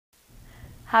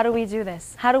How do we do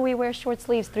this? How do we wear short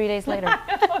sleeves 3 days later?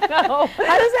 I don't know.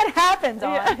 How does that happen,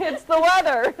 Dawn? Yeah, it's the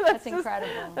weather. That's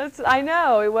incredible. I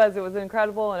know, it was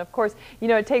incredible. And of course, you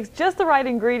know, it takes just the right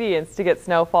ingredients to get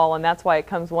snowfall, and that's why it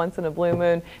comes once in a blue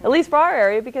moon, at least for our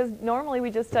area, because normally we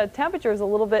just, temperature is a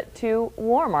little bit too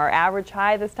warm. Our average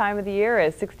high this time of the year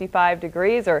is 65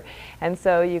 degrees, and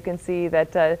so you can see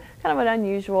that kind of an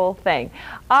unusual thing.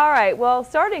 All right, well,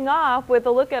 starting off with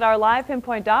a look at our live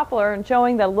pinpoint Doppler and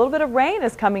showing that a little bit of rain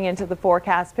is coming into the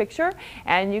forecast picture,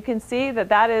 and you can see that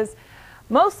that is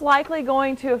most likely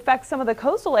going to affect some of the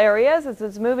coastal areas as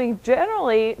it's moving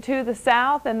generally to the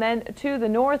south and then to the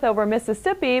north over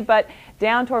Mississippi, but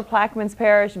down toward Plaquemines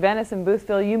Parish, Venice, and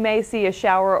Boothville, you may see a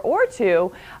shower or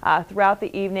two throughout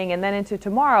the evening, and then into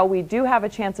tomorrow we do have a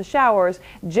chance of showers.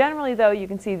 Generally, though, you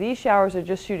can see these showers are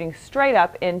just shooting straight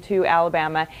up into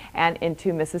Alabama and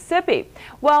into Mississippi.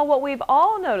 Well, what we've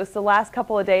all noticed the last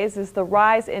couple of days is the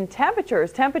rise in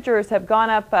temperatures. Temperatures have gone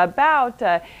up about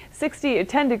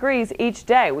 10 degrees each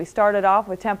day. We started off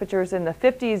with temperatures in the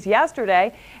 50s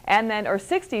yesterday, and then, or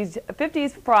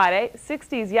 50s Friday,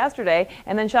 60s yesterday,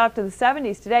 and then shot up to the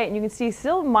 70s today. And you can see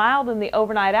still mild in the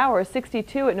overnight hours,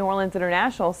 62 at New Orleans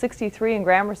International, 63 in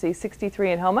Gramercy,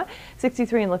 63 in Houma,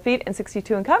 63 in Lafitte, and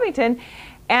 62 in Covington.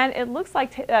 And it looks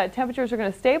like temperatures are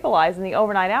going to stabilize in the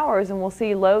overnight hours, and we'll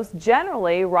see lows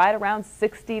generally right around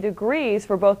 60 degrees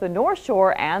for both the North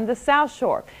Shore and the South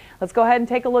Shore. Let's go ahead and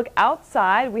take a look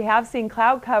outside. We have seen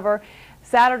cloud cover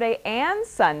Saturday and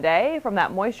Sunday from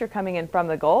that moisture coming in from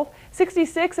the Gulf.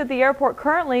 66 at the airport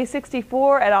currently,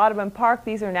 64 at Audubon Park.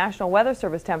 These are National Weather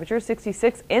Service temperatures,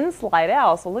 66 in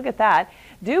Slidell, so look at that.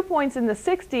 Dew points in the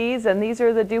 60s, and these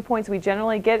are the dew points we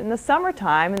generally get in the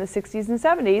summertime in the 60s and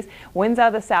 70s. Winds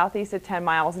out of the southeast at 10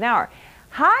 miles an hour.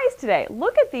 Highs today,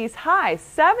 look at these highs,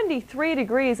 73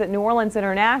 degrees at New Orleans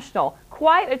International.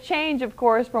 Quite a change, of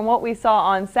course, from what we saw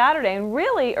on Saturday, and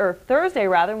really, or Thursday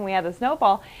rather, when we had the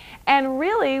snowfall. And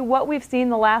really what we've seen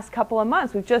the last couple of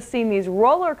months. We've just seen these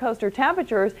roller coaster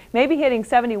temperatures, maybe hitting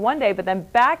 70 one day, but then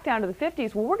back down to the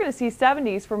 50s. Well, we're going to see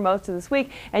 70s for most of this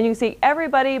week. And you can see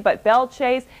everybody but Belle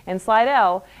Chase and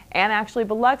Slidell, and actually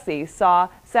Biloxi, saw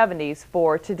 70s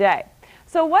for today.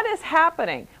 So what is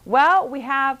happening? Well, we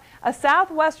have a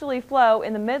southwesterly flow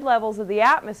in the mid-levels of the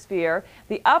atmosphere.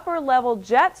 The upper-level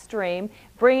jet stream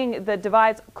that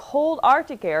divides cold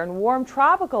Arctic air and warm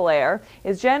tropical air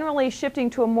is generally shifting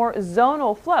to a more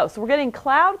zonal flow. So we're getting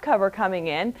cloud cover coming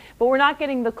in, but we're not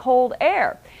getting the cold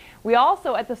air. We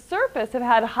also, at the surface, have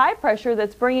had high pressure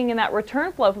that's bringing in that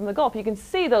return flow from the Gulf. You can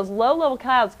see those low-level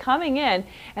clouds coming in,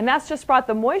 and that's just brought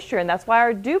the moisture in. That's why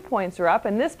our dew points are up,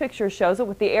 and this picture shows it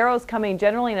with the arrows coming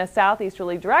generally in a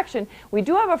southeasterly direction. We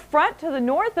do have a front to the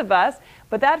north of us,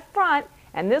 but that front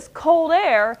and this cold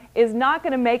air is not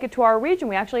going to make it to our region.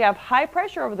 We actually have high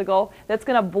pressure over the Gulf that's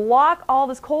going to block all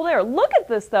this cold air. Look at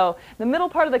this, though. The middle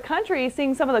part of the country is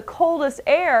seeing some of the coldest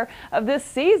air of this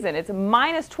season. It's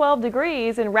minus 12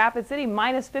 degrees in Rapid City,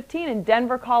 minus 15 in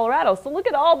Denver, Colorado. So look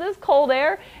at all this cold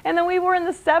air, and then we were in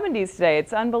the 70s today.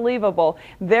 It's unbelievable.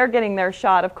 They're getting their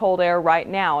shot of cold air right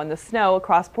now, and the snow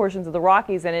across portions of the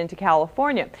Rockies and into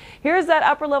California. Here's that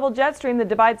upper-level jet stream that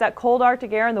divides that cold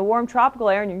Arctic air and the warm tropical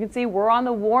air, and you can see we're on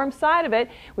the warm side of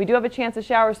it. We do have a chance of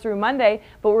showers through Monday,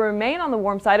 but we remain on the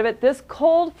warm side of it. This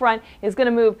cold front is going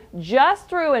to move just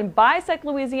through and bisect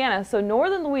Louisiana, so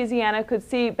northern Louisiana could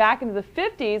see back into the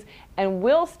 50s and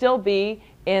will still be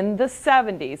in the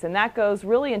 70s, and that goes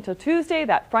really until Tuesday.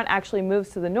 That front actually moves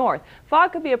to the north.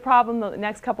 Fog could be a problem the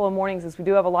next couple of mornings as we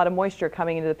do have a lot of moisture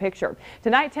coming into the picture.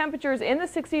 Tonight, temperatures in the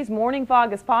 60s, morning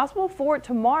fog is possible. For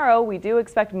tomorrow, we do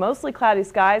expect mostly cloudy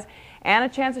skies and a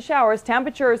chance of showers.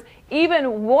 Temperatures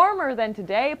even warmer than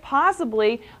today,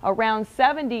 possibly around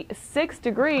 76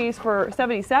 degrees for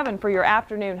 77 for your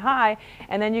afternoon high.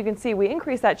 And then you can see we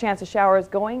increase that chance of showers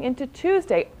going into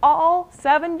Tuesday. All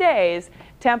 7 days,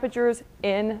 temperatures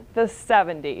in the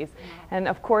 70s. And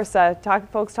of course,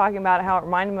 folks talking about how it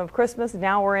reminded them of Christmas.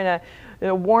 Now we're in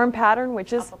a warm pattern,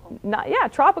 which is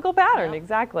tropical pattern. Yeah.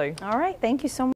 Exactly. All right. Thank you so much.